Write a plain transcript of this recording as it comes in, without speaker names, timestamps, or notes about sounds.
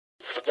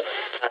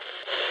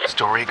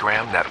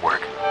Storygram Network.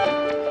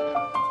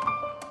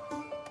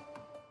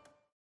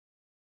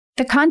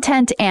 The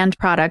content and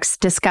products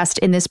discussed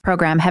in this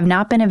program have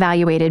not been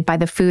evaluated by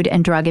the Food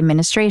and Drug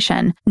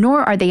Administration,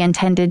 nor are they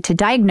intended to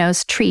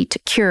diagnose, treat,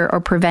 cure,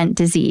 or prevent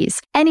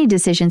disease. Any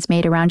decisions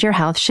made around your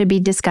health should be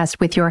discussed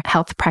with your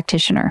health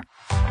practitioner.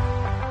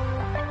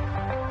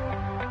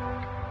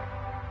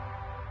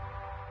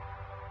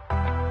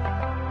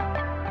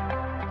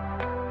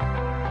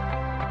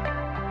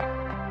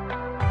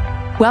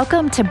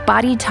 Welcome to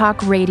Body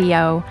Talk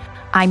Radio.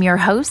 I'm your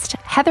host,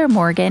 Heather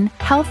Morgan,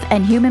 Health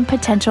and Human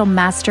Potential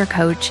Master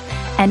Coach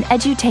and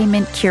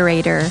Edutainment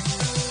Curator.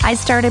 I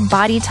started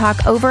Body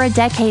Talk over a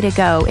decade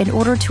ago in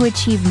order to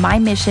achieve my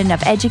mission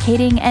of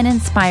educating and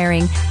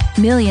inspiring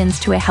millions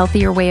to a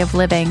healthier way of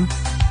living.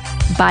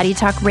 Body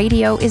Talk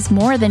Radio is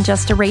more than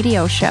just a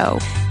radio show.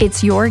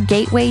 It's your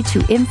gateway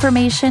to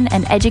information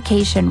and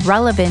education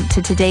relevant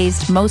to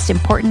today's most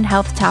important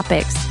health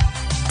topics.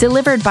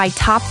 Delivered by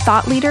top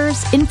thought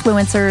leaders,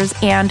 influencers,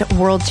 and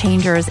world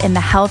changers in the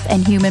health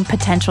and human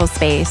potential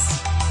space.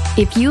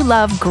 If you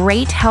love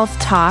great health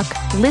talk,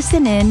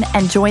 listen in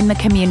and join the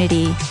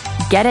community.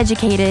 Get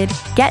educated,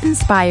 get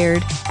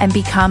inspired, and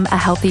become a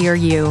healthier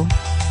you.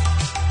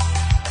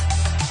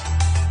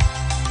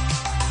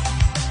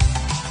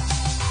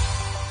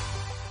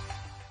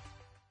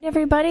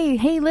 Everybody,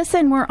 hey,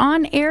 listen, we're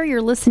on air.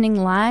 You're listening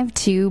live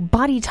to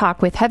Body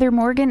Talk with Heather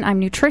Morgan. I'm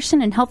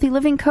nutrition and healthy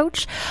living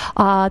coach.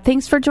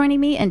 Thanks for joining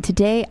me. And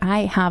today I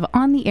have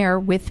on the air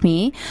with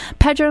me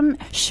Pedram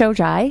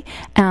Shojai,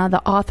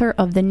 the author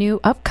of the new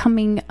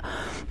upcoming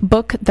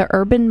book, The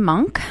Urban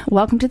Monk.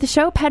 Welcome to the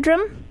show,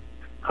 Pedram.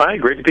 Hi,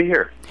 great to be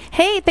here.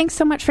 Hey, thanks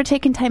so much for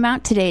taking time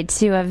out today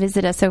to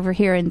visit us over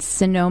here in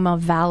Sonoma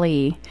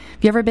Valley.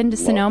 Have you ever been to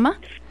Sonoma?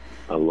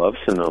 I love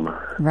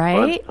Sonoma.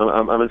 Right?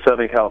 I'm in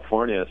Southern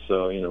California,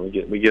 so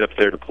we get up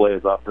there to play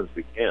as often as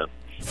we can.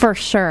 For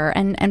sure.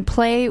 And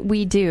play,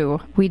 we do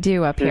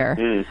up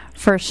here,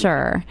 for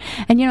sure.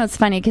 And, it's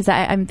funny because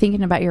I'm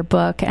thinking about your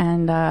book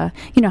and,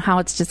 how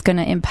it's just going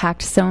to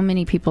impact so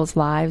many people's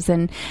lives.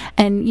 And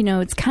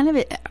it's kind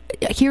of,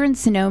 here in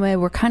Sonoma,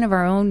 we're kind of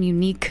our own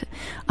unique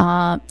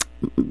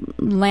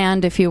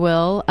land, if you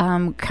will,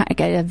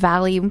 a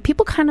valley.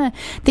 People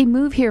they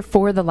move here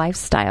for the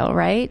lifestyle,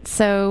 right?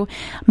 So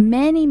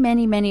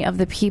many of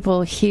the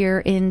people here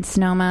in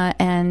Sonoma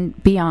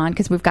and beyond,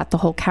 because we've got the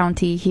whole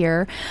county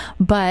here,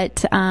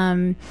 but,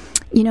 a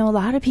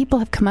lot of people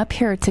have come up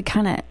here to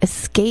kind of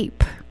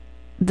escape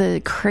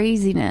the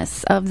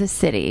craziness of the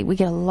city. We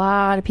get a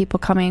lot of people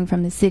coming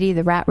from the city,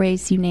 the rat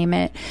race, you name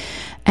it.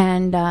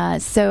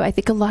 And so I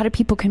think a lot of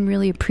people can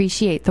really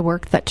appreciate the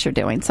work that you're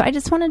doing. So I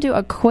just want to do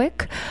a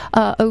quick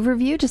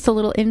overview, just a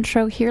little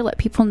intro here, let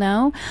people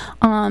know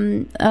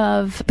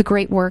of the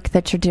great work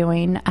that you're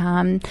doing.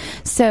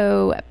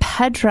 So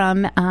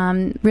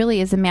Pedram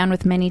really is a man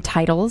with many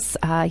titles.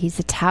 He's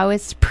a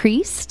Taoist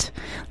priest.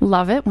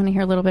 Love it. Want to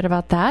hear a little bit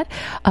about that.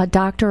 A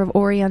doctor of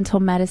Oriental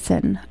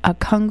medicine, a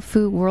Kung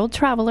Fu world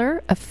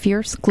traveler, a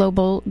fierce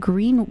global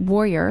green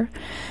warrior,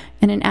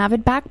 and an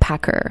avid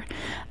backpacker,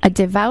 a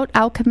devout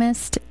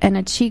alchemist, and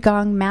a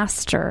Qigong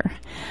master,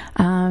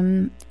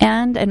 and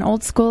an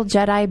old-school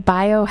Jedi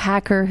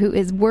biohacker who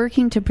is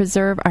working to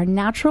preserve our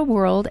natural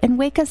world and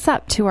wake us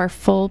up to our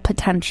full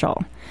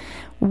potential.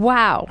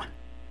 Wow.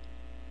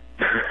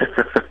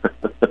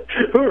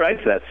 Who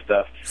writes that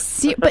stuff?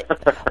 See,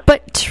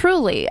 but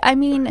truly, I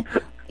mean,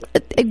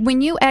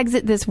 when you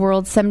exit this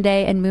world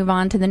someday and move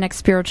on to the next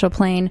spiritual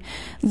plane,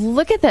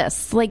 look at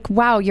this. Like,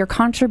 wow, your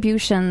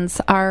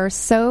contributions are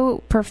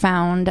so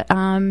profound.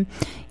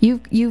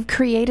 You've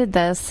created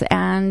this,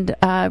 and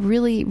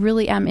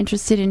really am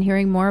interested in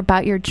hearing more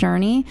about your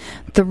journey,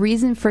 the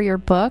reason for your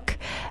book,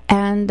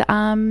 and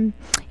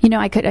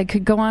I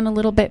could go on a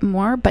little bit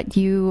more, but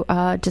you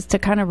just to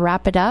kind of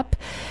wrap it up,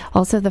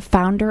 also the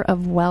founder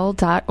of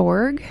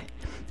well.org.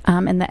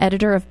 And the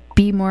editor of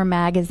Be More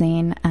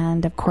Magazine,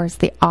 and of course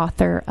the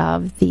author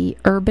of The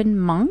Urban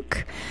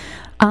Monk,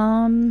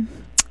 and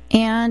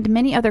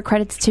many other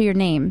credits to your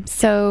name.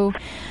 So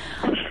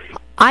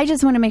I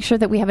just want to make sure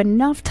that we have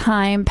enough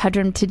time,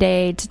 Pedram,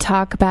 today to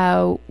talk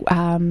about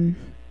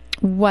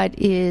what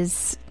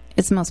is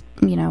most,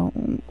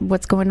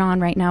 what's going on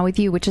right now with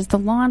you, which is the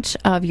launch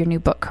of your new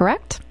book,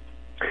 correct?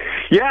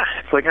 Yeah,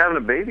 it's like having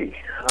a baby.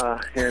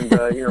 And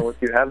once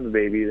you have the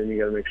baby, then you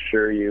got to make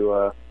sure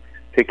you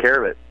take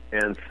care of it.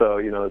 And so,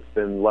 it's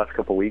been the last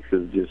couple of weeks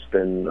has just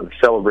been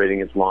celebrating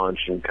its launch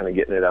and kind of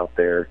getting it out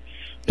there.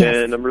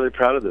 Yes. And I'm really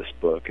proud of this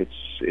book.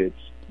 It's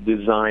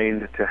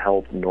designed to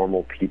help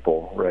normal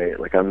people, right?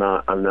 Like I'm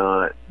not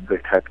the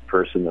type of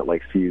person that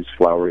likes to use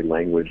flowery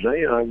language.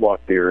 I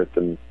walked the earth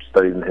and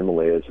studied in the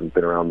Himalayas and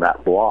been around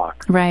that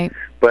block. Right.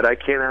 But I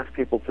can't ask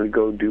people to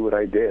go do what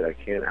I did. I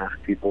can't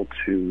ask people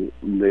to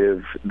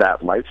live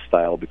that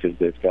lifestyle because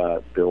they've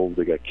got bills,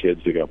 they got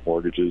kids, they got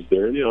mortgages.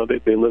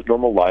 They live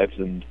normal lives.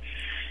 And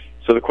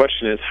so the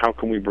question is, how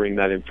can we bring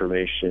that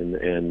information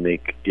and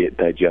make it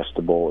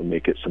digestible and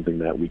make it something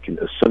that we can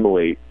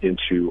assimilate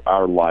into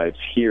our lives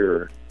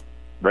here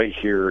right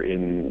here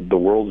in the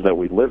world that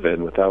we live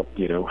in without,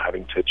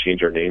 having to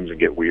change our names and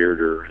get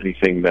weird or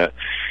anything that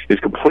is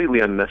completely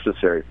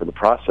unnecessary for the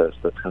process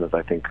that's kind of,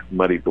 I think,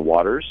 muddied the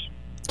waters.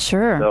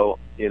 Sure. So,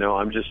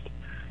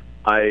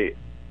 I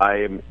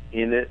am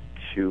in it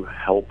to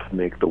help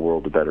make the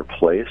world a better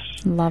place.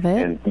 Love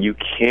it. And you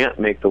can't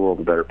make the world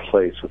a better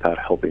place without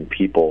helping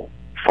people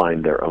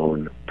find their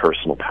own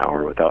personal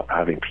power, without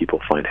having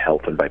people find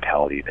health and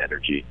vitality and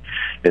energy.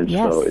 And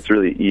so it's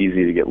really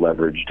easy to get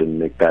leveraged and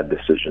make bad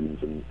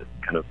decisions and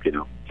kind of,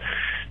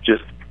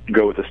 just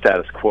go with the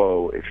status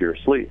quo if you're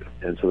asleep.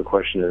 And so the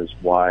question is,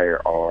 why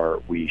are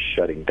we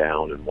shutting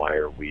down, and why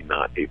are we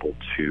not able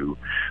to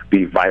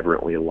be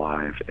vibrantly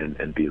alive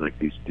and be like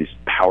these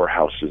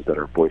powerhouses that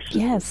are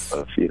voices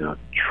of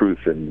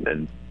truth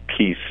and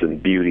peace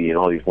and beauty and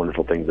all these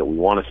wonderful things that we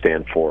want to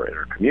stand for in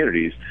our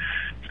communities?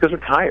 It's because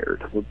we're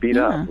tired, we're beat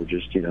up, we're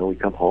just, we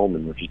come home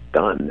and we're just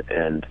done.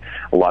 And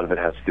a lot of it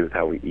has to do with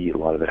how we eat, a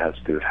lot of it has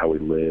to do with how we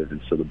live.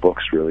 And so the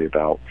book's really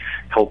about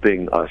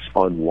helping us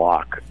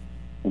unlock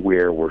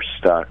where we're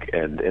stuck,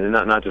 and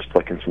not just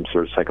like in some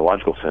sort of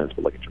psychological sense,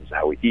 but like in terms of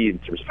how we eat, in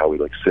terms of how we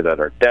like sit at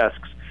our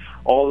desks,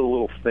 all the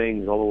little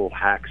things, all the little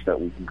hacks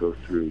that we can go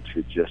through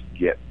to just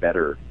get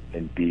better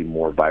and be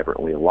more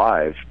vibrantly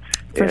alive.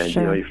 For and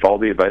sure. You follow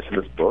the advice in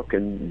this book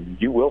and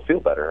you will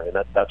feel better.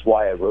 And that's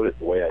why I wrote it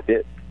the way I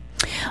did.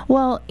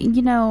 Well,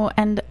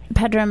 and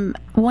Pedram,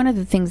 one of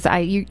the things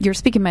you're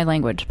speaking my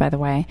language, by the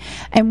way,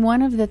 and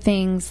one of the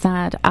things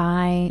that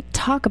I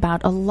talk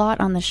about a lot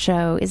on the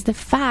show is the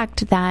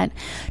fact that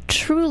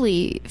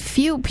truly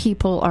few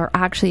people are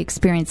actually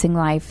experiencing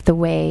life the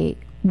way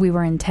we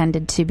were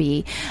intended to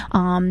be,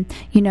 and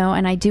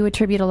I do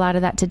attribute a lot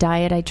of that to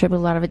diet. I attribute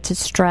a lot of it to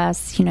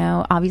stress.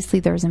 Obviously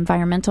there's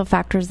environmental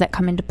factors that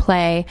come into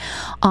play,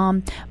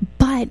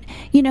 but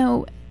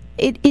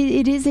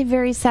It is a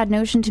very sad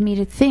notion to me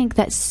to think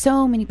that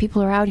so many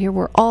people are out here.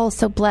 We're all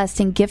so blessed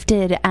and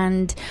gifted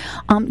and,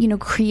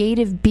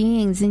 creative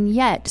beings. And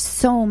yet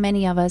so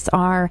many of us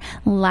are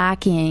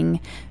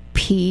lacking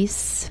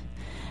peace,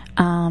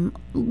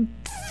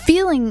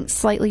 feeling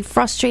slightly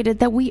frustrated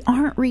that we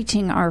aren't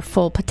reaching our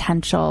full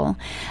potential.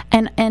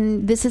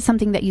 And this is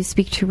something that you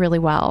speak to really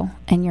well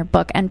in your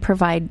book and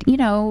provide,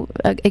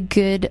 a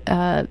good,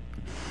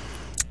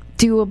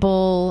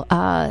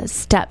 doable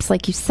steps,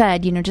 like you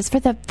said, just for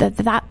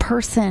that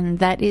person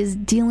that is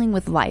dealing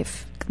with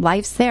life.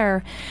 Life's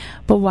there,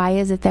 but why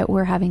is it that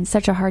we're having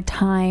such a hard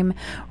time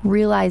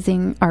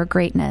realizing our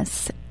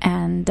greatness?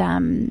 And,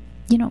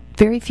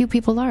 very few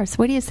people are. So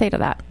what do you say to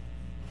that?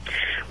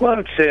 Well, I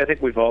would say I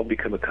think we've all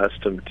become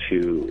accustomed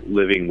to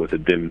living with a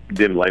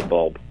dim light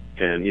bulb.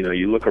 And,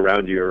 you look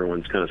around you,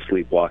 everyone's kind of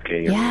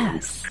sleepwalking.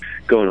 Yes.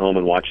 Going home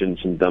and watching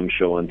some dumb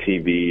show on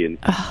TV and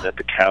at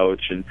the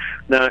couch and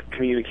not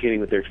communicating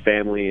with their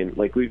family. And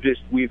like we've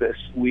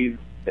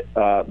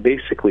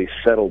basically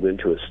settled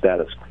into a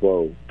status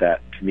quo that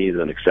to me is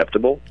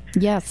unacceptable.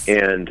 Yes.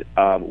 And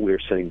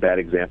we're setting bad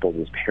examples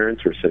as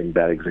parents. We're setting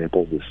bad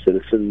examples as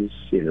citizens.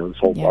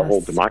 Our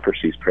whole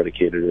democracy is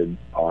predicated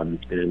on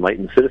an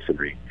enlightened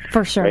citizenry.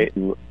 For sure. Right?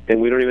 And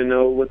we don't even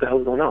know what the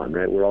hell's going on,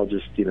 right? We're all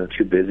just,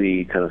 too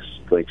busy, kind of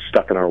like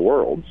stuck in our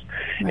worlds.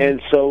 Right.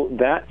 And so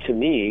that, to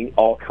me,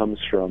 all comes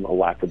from a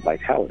lack of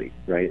vitality,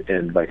 right?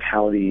 And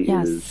vitality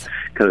is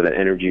kind of that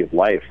energy of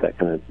life that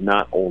kind of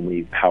not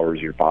only powers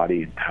your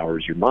body and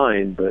powers your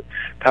mind, but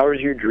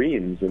powers your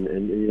dreams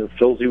and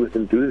fills you with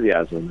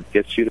enthusiasm. It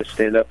gets you to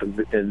stand up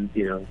and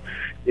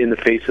in the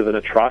face of an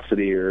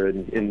atrocity or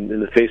in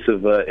the face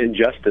of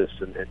injustice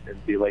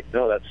and be like,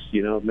 no, that's,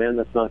 man,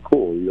 that's not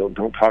cool.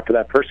 Don't talk to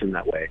that person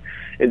that way.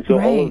 And so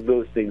all of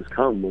those things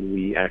come when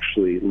we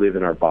actually live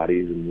in our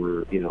bodies and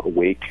we're,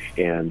 awake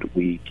and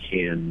we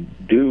can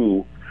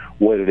do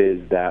what it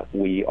is that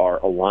we are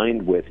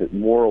aligned with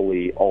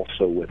morally,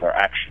 also with our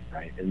action,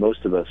 right? And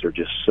most of us are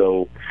just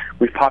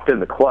we've popped in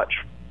the clutch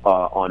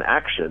on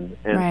action,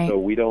 and so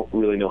we don't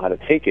really know how to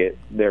take it.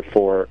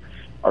 Therefore,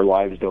 our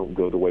lives don't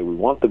go the way we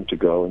want them to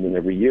go, and then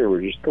every year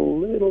we're just a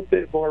little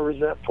bit more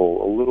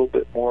resentful, a little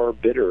bit more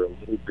bitter, a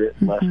little bit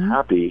less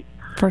happy.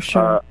 For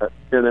sure.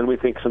 And then we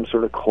think some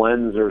sort of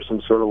cleanse or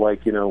some sort of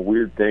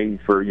weird thing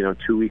for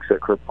 2 weeks at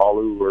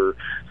Kripalu or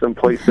some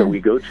place that we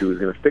go to is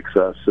going to fix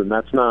us, and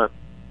that's not.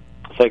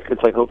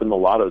 It's like hoping the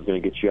lotto is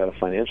going to get you out of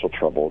financial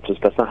trouble.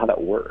 That's not how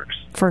that works.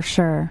 For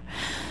sure.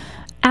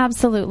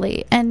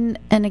 Absolutely. And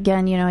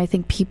again, I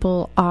think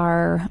people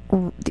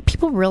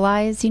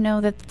realize,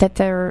 that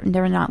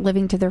they're not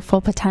living to their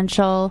full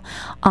potential,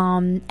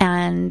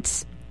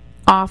 and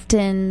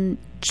often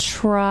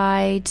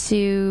try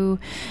to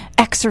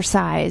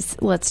exercise,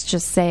 let's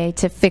just say,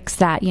 to fix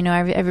that.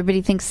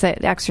 Everybody thinks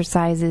that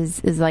exercise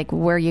is like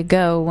where you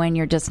go when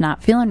you're just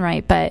not feeling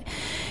right. But,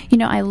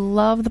 I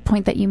love the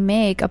point that you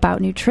make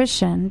about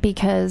nutrition,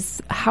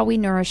 because how we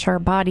nourish our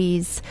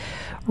bodies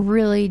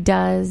really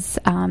does.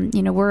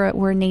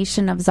 We're a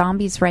nation of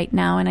zombies right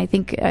now, and I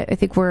think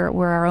we're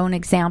our own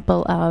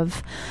example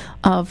of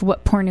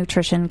what poor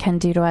nutrition can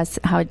do to us,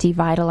 how it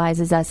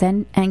devitalizes us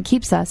and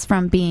keeps us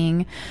from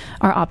being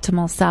our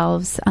optimal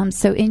selves.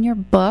 So in your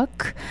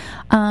book,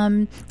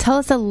 tell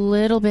us a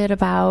little bit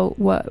about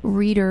what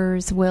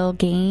readers will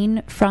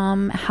gain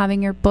from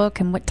having your book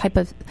and what type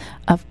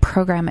of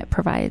program it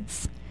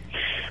provides.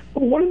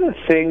 Well, one of the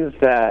things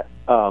that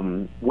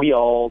we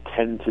all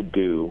tend to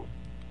do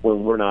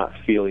when we're not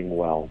feeling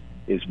well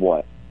is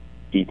what?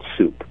 Eat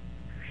soup.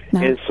 No.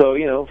 And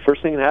so,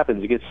 first thing that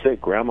happens, you get sick.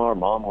 Grandma or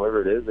mom,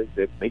 whoever it is,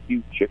 they make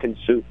you chicken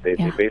soup. They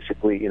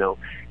basically,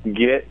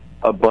 get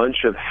a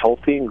bunch of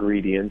healthy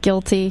ingredients.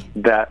 Guilty.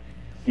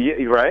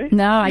 Right?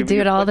 No, I do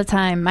it all the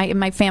time.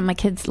 My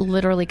kids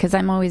literally, because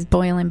I'm always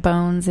boiling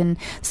bones and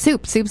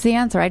soup. Soup's the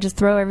answer. I just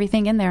throw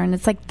everything in there, and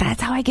it's like,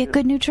 that's how I get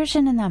good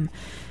nutrition in them.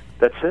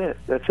 That's it.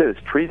 It's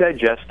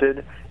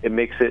pre-digested. It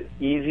makes it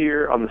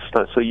easier on the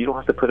stomach, so you don't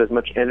have to put as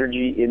much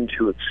energy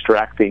into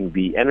extracting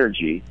the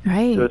energy.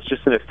 Right. So it's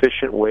just an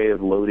efficient way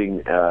of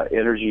loading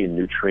energy and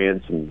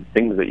nutrients and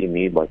things that you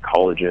need, like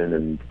collagen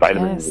and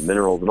vitamins and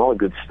minerals and all the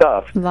good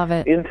stuff. Love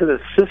it. Into the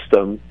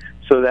system,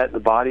 so that the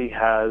body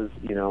has,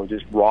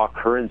 just raw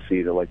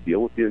currency to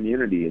deal with the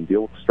immunity and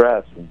deal with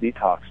stress and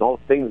detox and all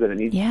the things that it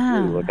needs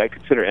to do. I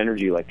consider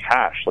energy like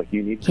cash.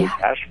 You need good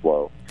cash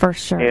flow. For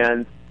sure.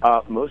 And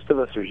most of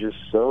us are just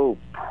so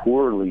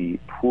poorly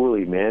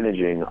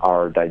managing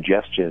our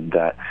digestion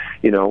that,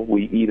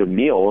 we eat a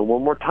meal and we're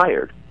more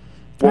tired.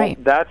 Well,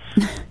 right.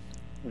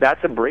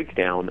 That's a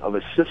breakdown of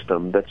a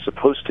system that's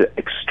supposed to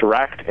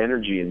extract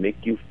energy and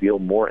make you feel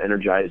more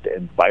energized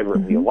and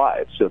vibrantly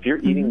alive. So if you're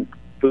eating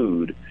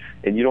food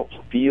and you don't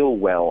feel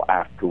well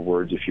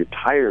afterwards, if you're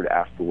tired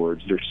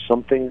afterwards, there's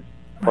something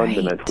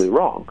fundamentally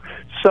wrong.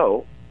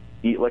 So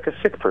eat like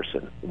a sick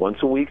person, once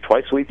a week,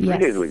 twice a week, 3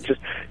 days a week.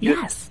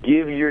 Just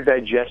give your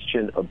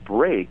digestion a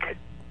break,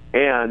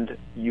 and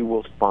you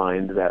will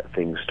find that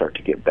things start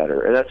to get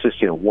better. And that's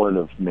just one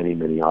of many,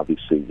 many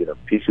obviously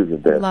pieces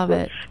of this. Love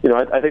it.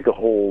 I think a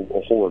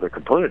whole other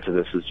component to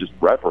this is just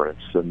reverence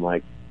and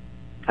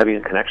having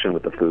a connection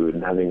with the food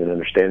and having an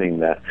understanding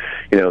that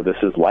this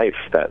is life,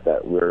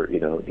 that we're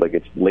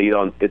it's laid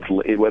on,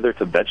 whether it's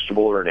a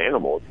vegetable or an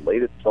animal, it's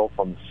laid itself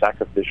on the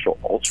sacrificial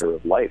altar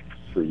of life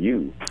for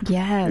you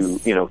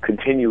to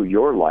continue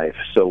your life.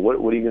 So what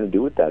are you going to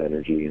do with that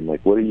energy, and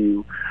what are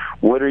you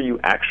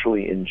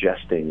actually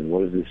ingesting, and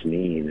what does this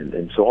mean?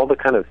 And so all the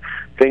kind of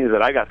things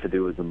that I got to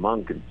do as a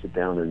monk and sit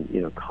down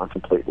and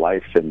contemplate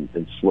life and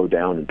slow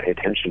down and pay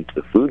attention to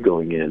the food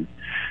going in.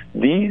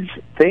 These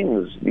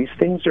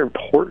things are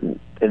important,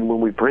 and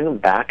when we bring them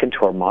back into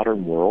our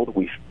modern world,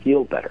 we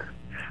feel better.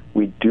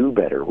 We do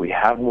better. We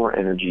have more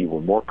energy.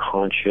 We're more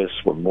conscious.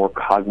 We're more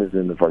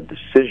cognizant of our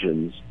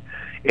decisions.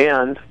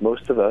 And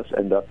most of us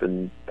end up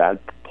in bad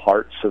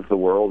parts of the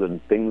world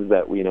and things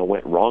that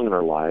went wrong in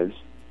our lives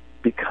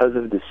because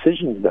of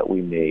decisions that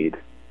we made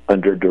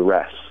under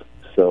duress.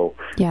 So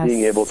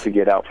being able to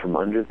get out from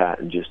under that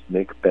and just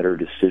make better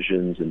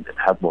decisions and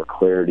have more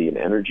clarity and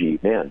energy,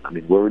 man,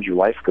 where would your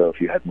life go if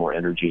you had more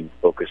energy and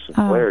focus and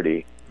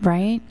clarity?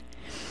 Right.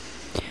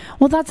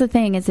 Well, that's the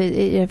thing, is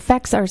it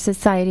affects our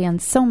society on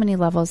so many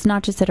levels,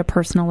 not just at a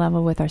personal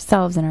level with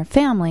ourselves and our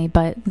family,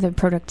 but the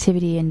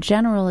productivity in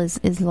general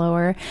is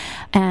lower,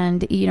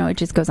 and, it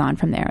just goes on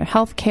from there.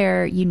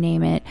 Healthcare, you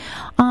name it.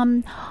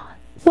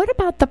 What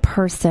about the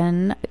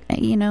person?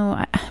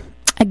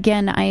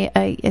 Again,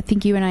 I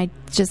think you and I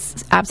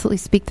just absolutely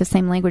speak the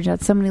same language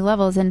at so many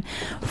levels, and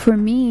for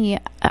me,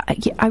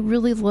 I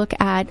really look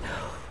at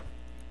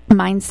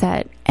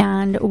mindset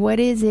and what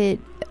is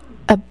it.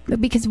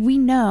 Because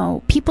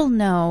people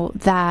know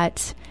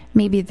that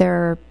maybe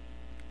their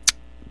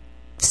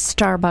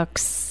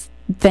Starbucks,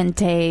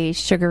 Venti,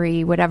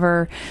 sugary,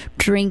 whatever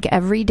drink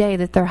every day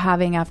that they're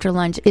having after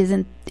lunch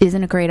isn't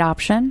a great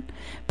option,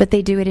 but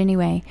they do it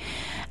anyway.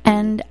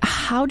 And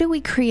how do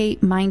we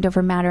create mind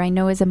over matter? I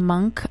know as a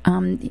monk,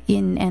 and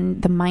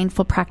the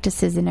mindful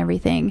practices and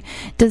everything,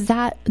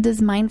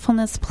 does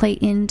mindfulness play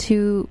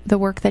into the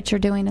work that you're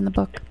doing in the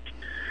book?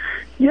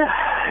 Yeah,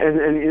 and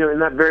in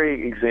that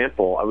very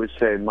example, I would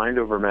say mind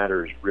over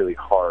matter is really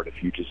hard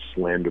if you just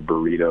slammed a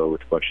burrito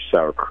with a bunch of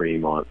sour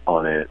cream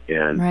on it,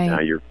 and now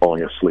you're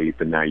falling asleep,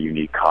 and now you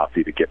need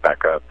coffee to get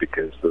back up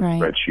because the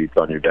spreadsheets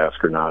on your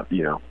desk are not,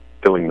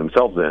 filling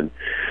themselves in.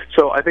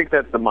 So I think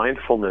that the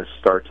mindfulness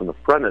starts on the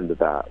front end of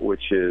that,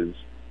 which is,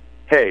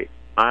 hey,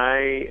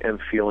 I am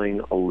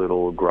feeling a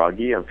little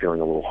groggy, I'm feeling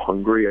a little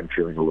hungry, I'm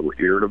feeling a little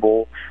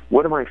irritable.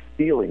 What am I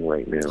feeling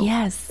right now?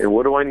 Yes. And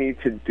what do I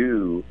need to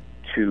do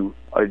to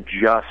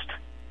adjust,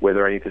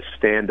 whether I need to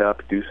stand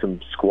up, do some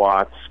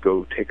squats,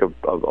 go take a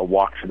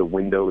walk to the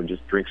window and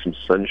just drink some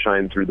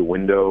sunshine through the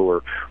window,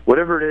 or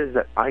whatever it is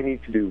that I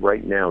need to do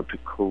right now to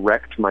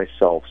correct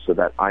myself so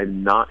that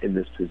I'm not in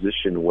this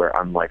position where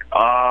I'm like,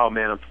 oh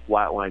man, I'm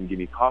flatlined, give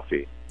me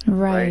coffee.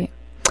 Right.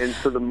 And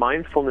so the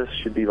mindfulness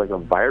should be like a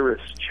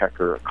virus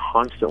checker,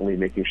 constantly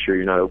making sure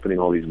you're not opening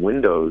all these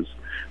windows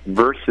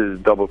versus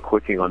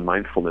double-clicking on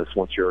mindfulness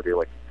once you're already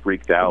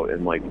freaked out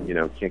and like, you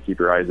know, can't keep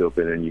your eyes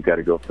open and you got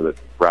to go for the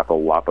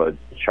Rapalapa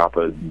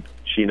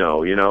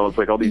Chappuccino, you know, it's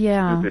like all these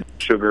stupid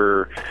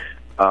sugar,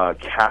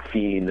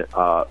 caffeine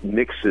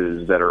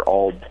mixes that are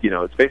all, you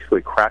know, it's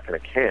basically crack in a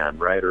can,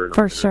 right? Or in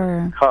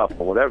a cup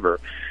or whatever.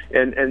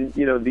 And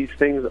you know, these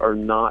things are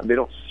not, they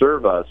don't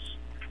serve us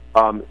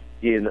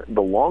in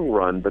the long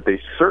run, but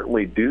they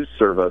certainly do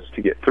serve us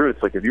to get through.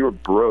 It's like if you were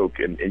broke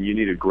and you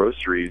needed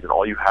groceries and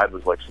all you had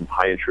was like some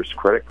high-interest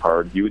credit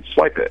card, you would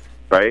swipe it,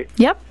 right?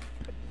 Yep.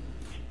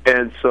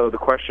 And so the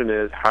question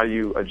is, how do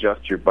you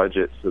adjust your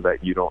budget so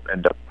that you don't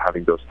end up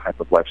having those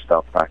type of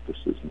lifestyle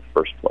practices in the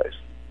first place?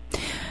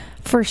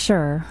 For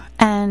sure.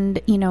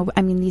 And, you know,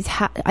 I mean,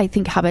 I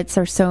think habits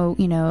are so,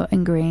 you know,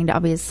 ingrained.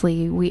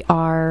 Obviously, we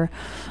are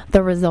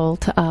the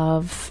result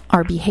of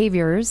our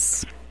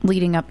behaviors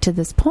leading up to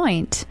this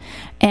point.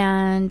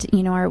 And,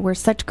 you know, we're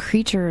such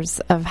creatures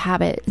of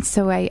habit.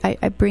 So I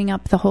bring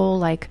up the whole,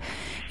 like,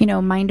 you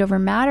know, mind over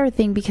matter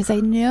thing, because I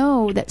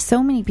know that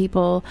so many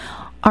people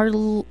are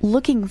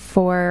looking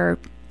for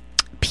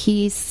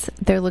peace.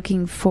 They're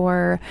looking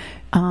for,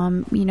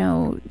 you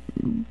know,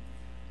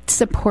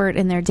 support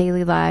in their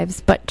daily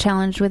lives, but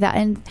challenged with that.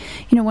 And,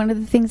 you know, one of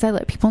the things I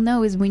let people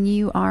know is when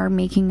you are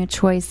making a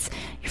choice,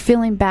 you're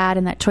feeling bad,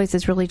 and that choice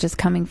is really just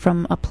coming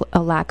from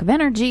a lack of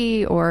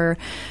energy or,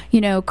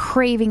 you know,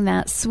 craving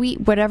that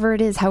sweet, whatever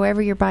it is,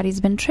 however your body's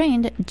been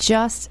trained,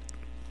 just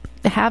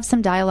have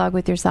some dialogue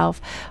with yourself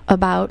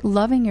about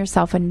loving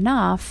yourself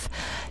enough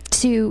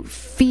to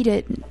feed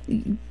it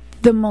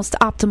the most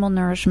optimal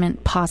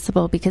nourishment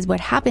possible. Because what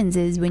happens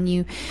is when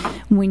you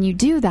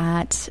do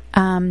that,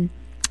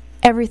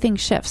 everything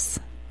shifts,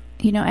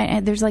 you know,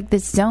 and there's like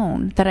this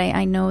zone that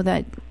I know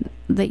that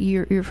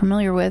you're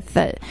familiar with,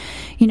 that,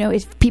 you know,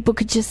 if people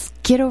could just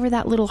get over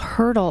that little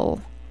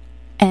hurdle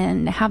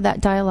and have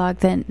that dialogue,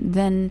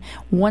 then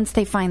once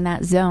they find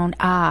that zone,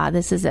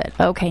 this is it.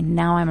 Okay,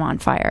 now I'm on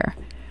fire.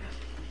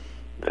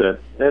 That's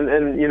it.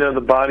 And you know,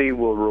 the body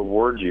will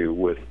reward you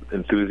with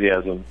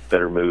enthusiasm,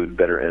 better mood,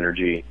 better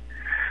energy,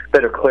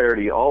 better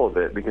clarity, all of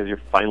it, because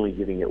you're finally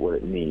giving it what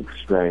it needs,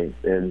 right?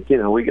 And, you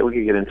know, we could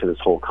get into this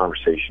whole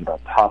conversation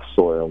about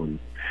topsoil and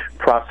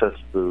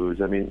processed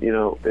foods. I mean, you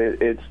know,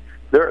 there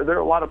are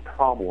a lot of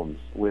problems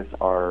with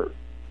our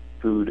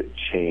food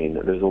chain.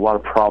 There's a lot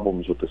of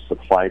problems with the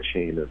supply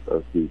chain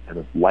of the kind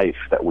of life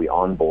that we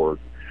onboard.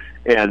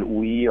 And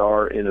we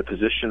are in a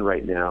position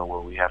right now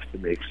where we have to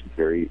make some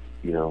very,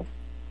 you know,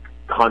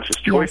 conscious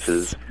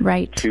choices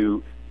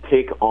to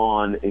take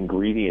on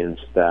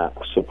ingredients that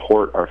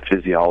support our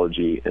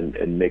physiology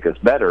and make us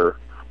better,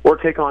 or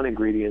take on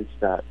ingredients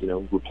that, you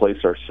know,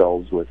 replace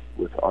ourselves with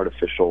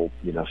artificial,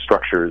 you know,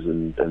 structures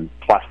and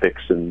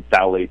plastics and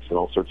phthalates and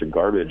all sorts of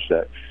garbage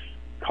that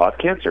cause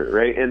cancer,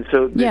 right? And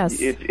so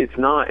it's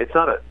not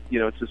a, you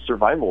know, it's a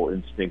survival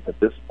instinct at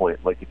this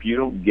point. Like, if you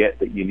don't get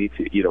that you need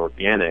to eat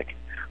organic,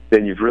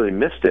 then you've really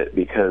missed it,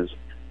 because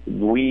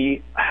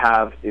we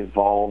have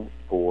evolved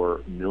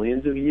for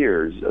millions of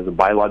years as a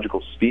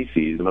biological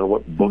species, no matter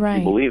what book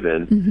you believe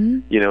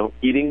in, you know,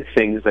 eating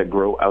things that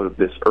grow out of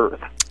this earth.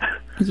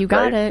 You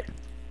got it.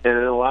 And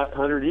in the last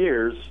 100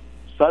 years,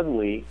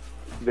 suddenly,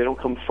 they don't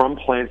come from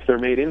plants, they're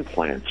made in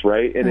plants,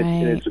 right? And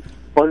it's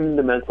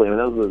fundamentally, I mean,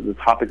 that was the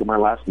topic of my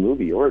last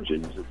movie,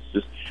 Origins. It's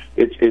just,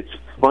 it's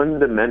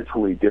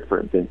fundamentally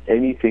different than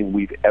anything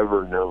we've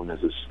ever known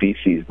as a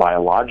species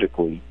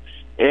biologically.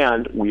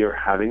 And we are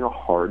having a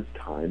hard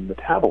time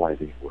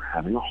metabolizing it. We're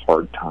having a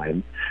hard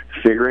time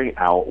figuring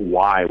out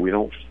why we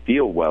don't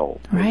feel well.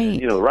 Right. And,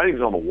 you know, the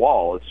writing's on the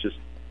wall. It's just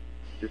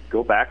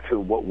go back to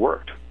what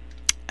worked.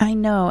 I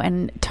know,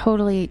 and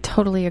totally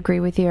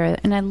agree with you.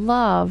 And I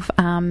love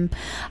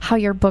how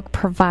your book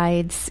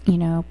provides, you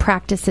know,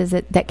 practices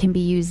that can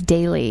be used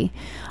daily.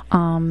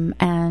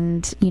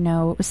 And, you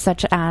know,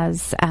 such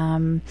as,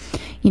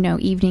 you know,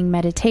 evening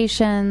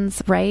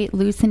meditations, right?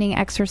 Loosening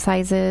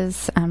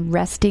exercises,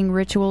 resting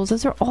rituals.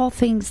 Those are all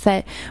things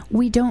that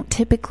we don't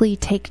typically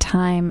take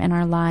time in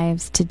our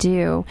lives to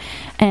do.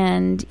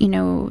 And, you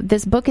know,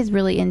 this book is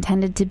really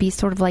intended to be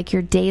sort of like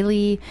your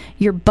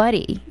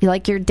buddy,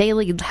 like your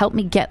daily help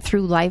me get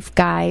through life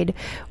guide,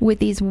 with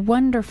these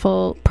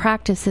wonderful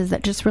practices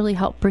that just really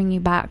help bring you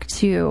back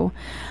to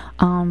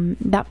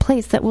that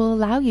place that will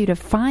allow you to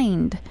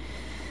find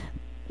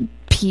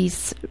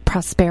peace,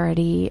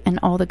 prosperity, and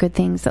all the good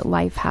things that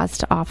life has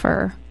to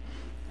offer.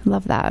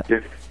 Love that.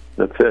 Yeah,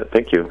 that's it.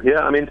 Thank you. Yeah,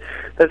 I mean,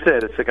 that's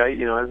it. It's like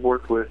I've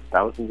worked with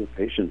thousands of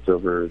patients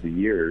over the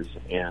years,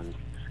 and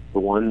the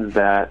ones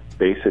that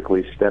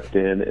basically stepped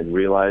in and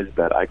realized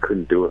that I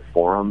couldn't do it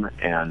for them,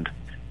 and,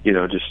 you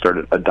know, just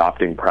started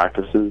adopting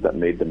practices that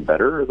made them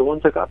better, are the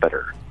ones that got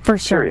better. For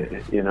sure.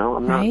 Period. You know,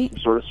 I'm not some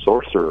sort of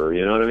sorcerer,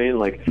 you know what I mean?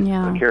 Like, I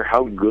don't care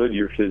how good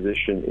your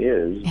physician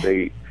is,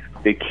 they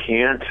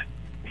can't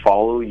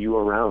follow you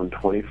around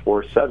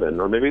 24/7,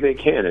 or maybe they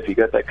can if you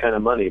got that kind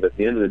of money, but at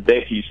the end of the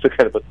day, you still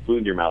got to put the food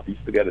in your mouth, you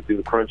still got to do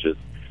the crunches,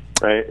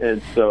 right? And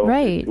so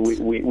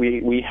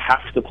we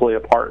have to play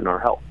a part in our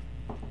health.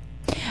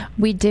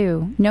 We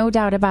do, no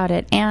doubt about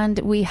it. And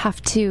we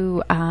have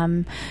to,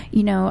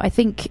 you know, I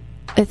think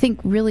I think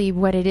really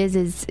what it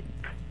is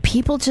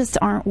people just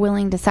aren't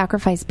willing to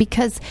sacrifice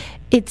because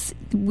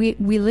we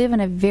live in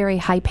a very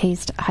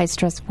high-paced,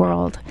 high-stress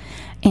world,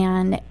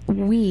 and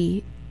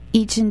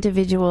each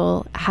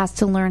individual has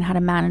to learn how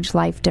to manage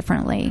life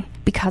differently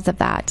because of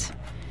that.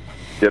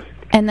 Yep.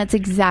 And that's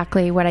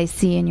exactly what I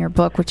see in your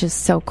book, which is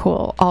so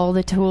cool. All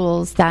the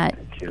tools that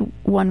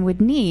one would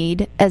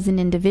need as an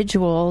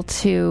individual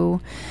to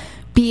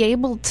be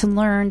able to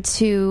learn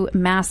to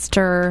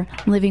master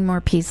living more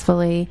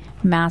peacefully,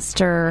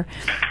 master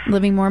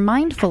living more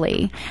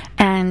mindfully.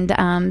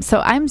 And so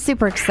I'm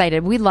super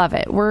excited. We love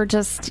it. We're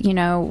just,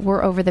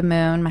 we're over the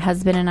moon. My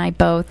husband and I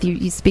both.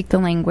 You speak the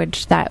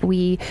language that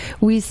we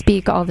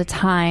speak all the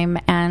time.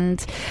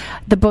 And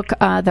the book,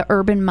 The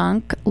Urban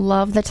Monk,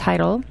 love the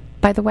title,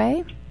 by the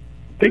way.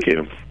 Thank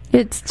you.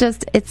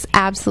 It's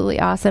absolutely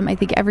awesome. I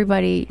think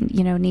everybody,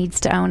 needs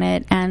to own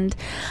it. And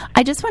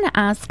I just want to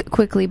ask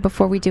quickly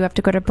before we do have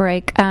to go to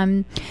break.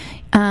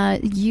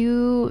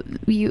 You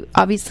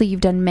obviously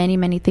you've done many,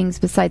 many things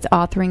besides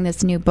authoring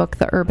this new book,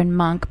 The Urban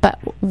Monk, but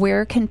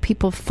where can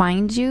people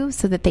find you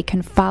so that they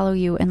can follow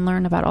you and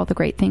learn about all the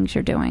great things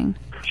you're doing?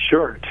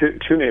 Sure.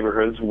 Two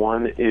neighborhoods.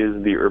 One is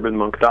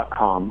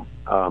theurbanmonk.com,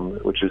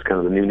 which is kind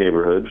of the new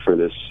neighborhood for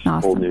this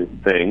whole new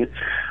thing,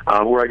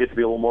 where I get to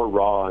be a little more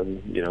raw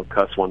and,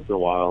 cuss once in a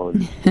while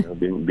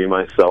and be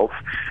myself.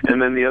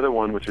 And then the other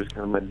one, which is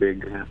kind of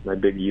my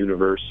big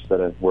universe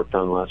that I've worked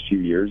on the last few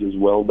years, is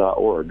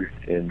well.org.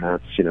 And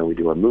that's, we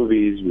do our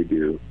movies, we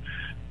do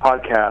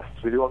podcasts,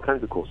 we do all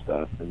kinds of cool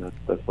stuff, and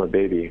that's my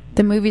baby.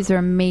 The movies are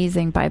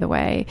amazing, by the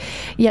way.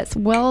 Yes,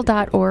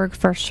 well.org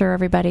for sure,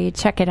 everybody.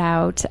 Check it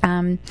out.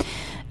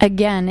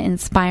 Again,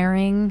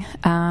 inspiring,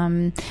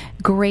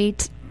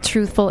 great,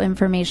 truthful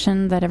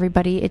information that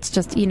everybody, it's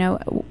just,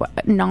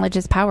 knowledge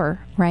is power,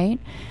 right?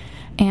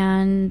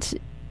 And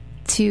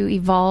to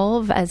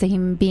evolve as a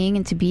human being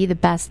and to be the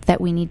best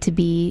that we need to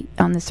be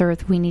on this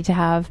earth, we need to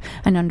have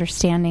an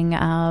understanding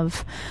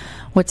of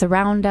what's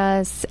around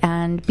us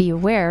and be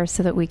aware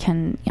so that we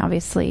can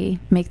obviously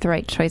make the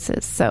right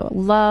choices. So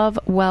love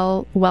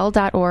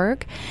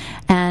well.org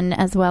and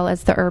as well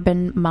as The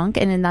Urban Monk.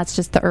 And then that's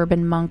just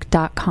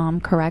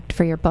theurbanmonk.com, correct,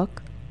 for your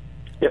book?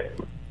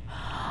 Yep,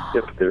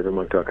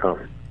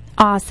 theurbanmonk.com.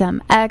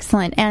 Awesome.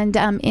 Excellent. And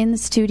in the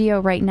studio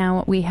right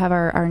now, we have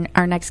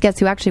our next guest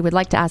who actually would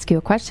like to ask you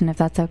a question, if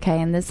that's okay.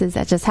 And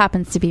it just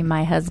happens to be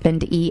my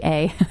husband,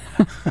 EA.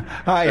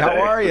 Hi, how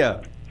are you?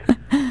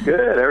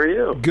 Good. How are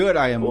you? Good.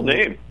 I am. Cool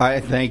name. I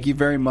thank you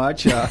very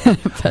much.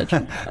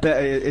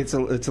 It's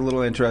a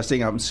little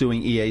interesting. I'm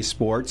suing EA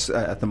Sports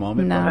at the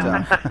moment.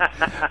 No.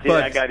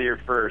 But I got here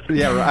first.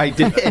 Yeah, I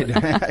did.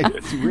 I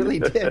really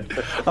did.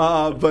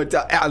 But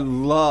I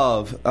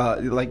love,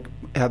 like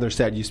Heather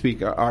said, you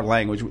speak our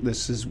language.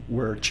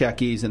 We're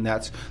Czechies, and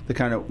that's the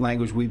kind of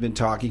language we've been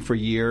talking for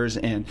years.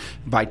 And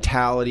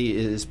vitality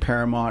is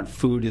paramount,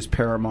 food is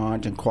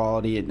paramount, and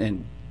quality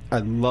and I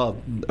love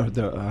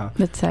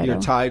the title. Your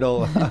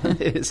title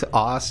is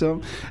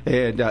awesome,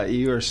 and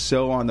you are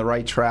so on the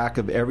right track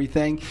of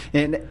everything.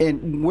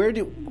 And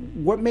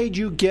what made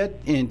you get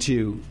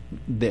into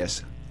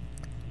this?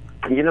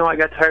 I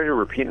got tired of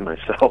repeating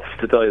myself,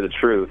 to tell you the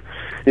truth.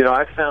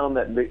 I found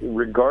that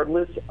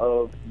regardless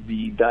of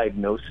the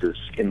diagnosis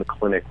in the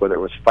clinic, whether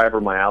it was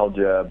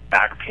fibromyalgia,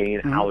 back pain,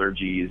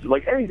 allergies,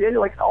 like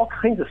all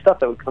kinds of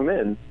stuff that would come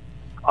in,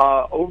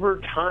 over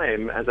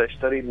time, as I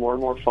studied more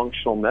and more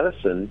functional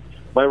medicine,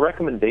 my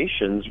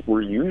recommendations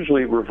were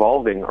usually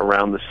revolving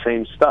around the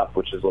same stuff,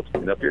 which is let's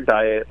clean up your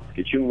diet, let's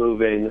get you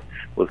moving,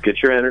 let's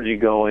get your energy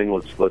going,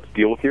 let's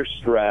deal with your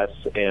stress,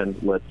 and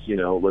let's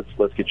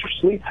get your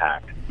sleep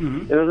hacked.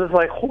 Mm-hmm. And it was just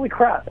like, holy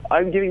crap!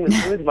 I'm giving the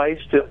same advice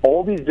to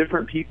all these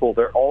different people.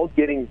 They're all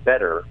getting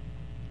better,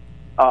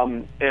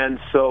 and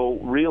so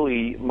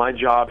really, my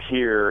job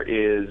here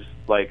is.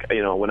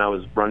 When I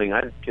was running,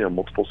 I had,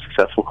 multiple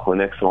successful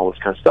clinics and all this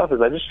kind of stuff,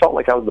 is I just felt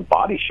like I was the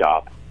body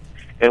shop.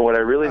 And what I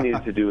really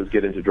needed to do was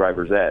get into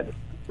driver's ed,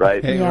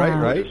 right? Hey, yeah.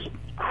 Right. Just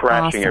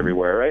crashing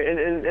everywhere, right?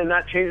 And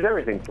that changed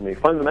everything for me.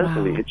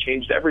 Fundamentally, It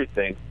changed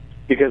everything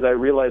because I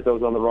realized I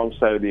was on the wrong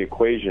side of the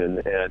equation,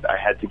 and I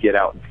had to get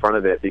out in front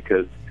of it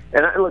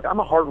look, I'm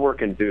a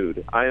hard-working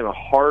dude. I am a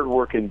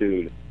hard-working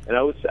dude. And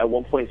I was, at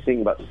one point,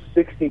 seeing about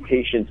 60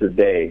 patients a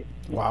day.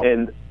 Wow.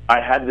 And I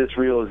had this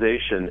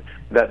realization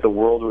that the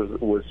world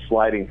was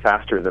sliding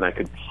faster than I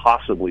could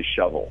possibly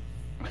shovel,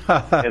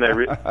 and I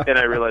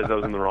realized I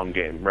was in the wrong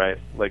game. Right,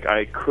 like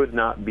I could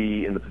not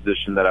be in the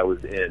position that I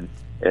was in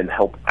and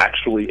help.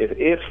 Actually,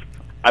 if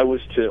I was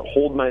to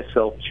hold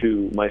myself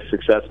to my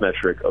success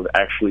metric of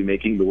actually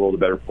making the world a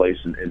better place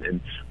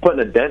and putting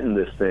a dent in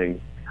this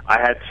thing, I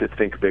had to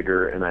think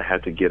bigger, and I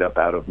had to get up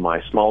out of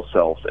my small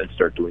self and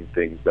start doing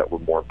things that were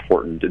more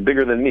important and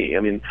bigger than me. I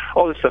mean,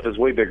 all this stuff is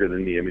way bigger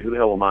than me. I mean, who the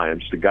hell am I?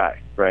 I'm just a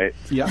guy, right?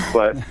 Yeah.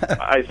 But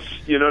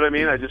you know what I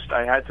mean? I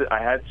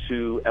had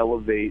to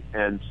elevate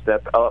and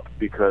step up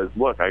because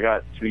look, I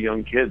got 2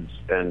 young kids,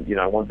 and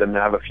I want them to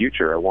have a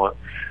future. I want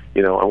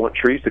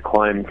trees to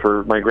climb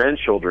for my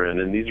grandchildren,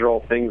 and these are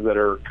all things that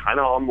are kind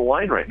of on the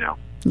line right now.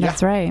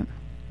 That's right.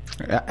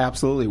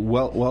 Absolutely.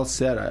 Well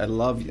said. I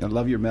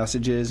love your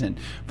messages, and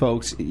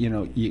folks,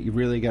 you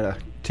really got to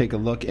take a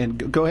look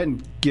and go ahead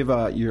and give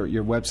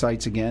your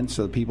websites again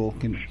so that people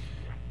can.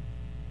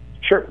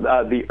 Sure.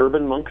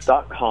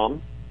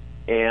 Theurbanmonk.com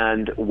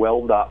and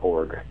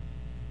well.org.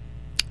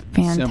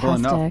 Fantastic. Simple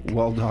enough.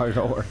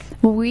 Well.org.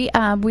 Well, we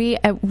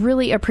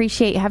really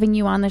appreciate having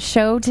you on the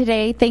show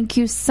today. Thank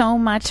you so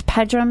much,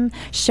 Pedram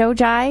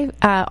Shojai,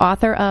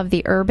 author of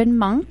The Urban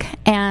Monk,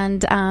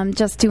 and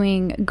just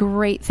doing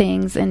great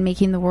things and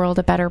making the world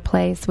a better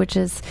place, which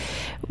is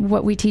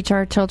what we teach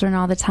our children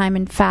all the time.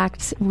 In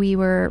fact, we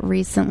were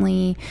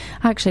recently,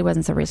 actually it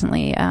wasn't so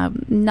recently,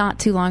 not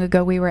too long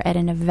ago, we were at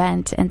an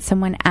event and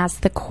someone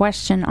asked the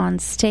question on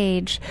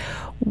stage,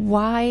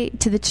 why,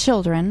 to the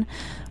children,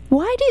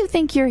 why do you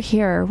think you're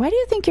here? Why do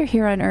you think you're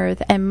here on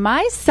Earth? And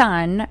my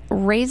son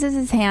raises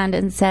his hand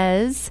and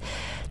says,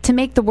 to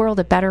make the world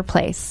a better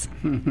place.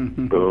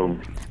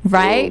 Boom.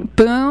 Right?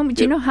 Boom.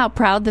 Do you know how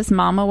proud this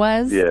mama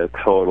was? Yeah,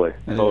 totally.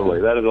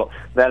 That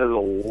is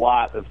a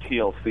lot of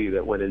TLC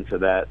that went into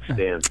that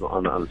stance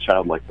on a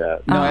child like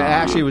that. No,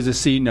 actually, it was a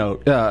C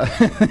note. No,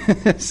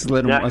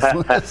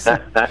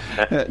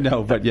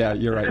 but yeah,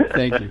 you're right.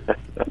 Thank you.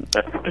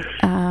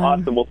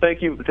 Awesome. Well,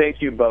 thank you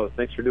both.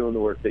 Thanks for doing the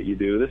work that you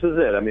do. This is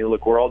it. I mean,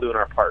 look, we're all doing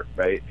our part,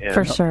 right? And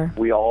for sure.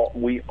 We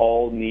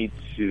all need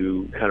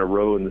to kind of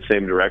row in the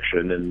same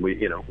direction, and we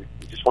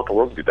just want the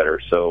world to be better.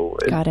 So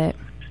got it.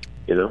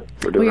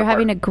 We're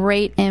having a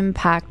great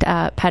impact,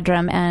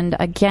 Pedram. And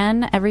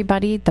again,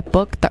 everybody, the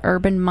book, The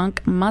Urban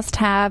Monk, must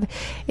have.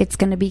 It's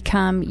going to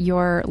become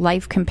your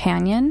life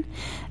companion.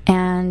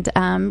 And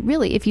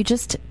really, if you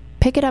just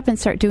pick it up and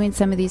start doing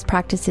some of these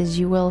practices,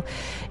 it will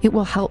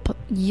help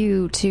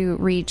you to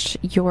reach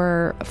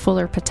your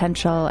fuller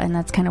potential, and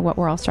that's kind of what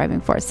we're all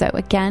striving for. So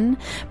again,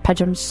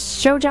 Pedram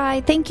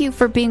Shojai, thank you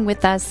for being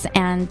with us,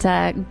 and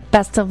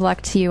best of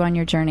luck to you on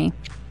your journey.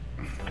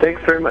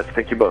 Thanks very much.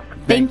 Thank you both.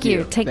 Thank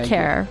you. Take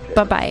care.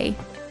 Bye-bye.